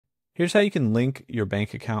Here's how you can link your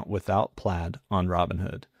bank account without Plaid on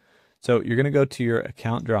Robinhood. So you're going to go to your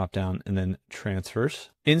account dropdown and then transfers.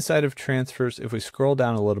 Inside of transfers, if we scroll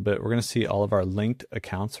down a little bit, we're going to see all of our linked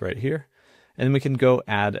accounts right here. And then we can go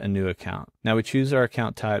add a new account. Now we choose our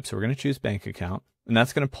account type. So we're going to choose bank account, and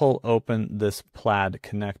that's going to pull open this Plaid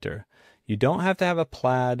connector. You don't have to have a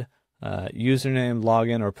Plaid username,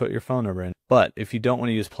 login, or put your phone number in. But if you don't want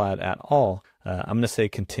to use Plaid at all, I'm going to say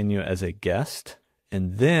continue as a guest,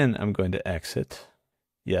 and then I'm going to exit.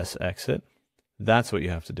 Yes, exit. That's what you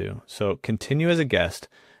have to do. So continue as a guest,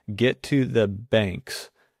 get to the banks,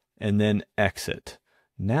 and then exit.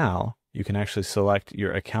 Now you can actually select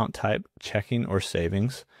your account type, checking or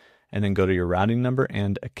savings, and then go to your routing number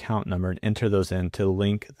and account number and enter those in to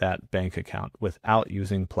link that bank account without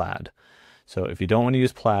using Plaid. So if you don't want to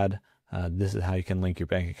use Plaid, this is how you can link your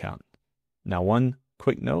bank account. Now, one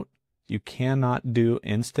quick note, you cannot do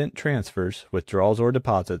instant transfers, withdrawals, or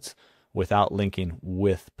deposits without linking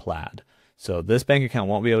with Plaid. So this bank account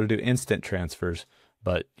won't be able to do instant transfers,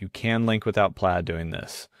 but you can link without Plaid doing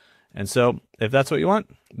this. And so if that's what you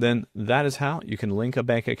want, then that is how you can link a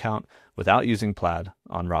bank account without using Plaid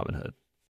on Robinhood.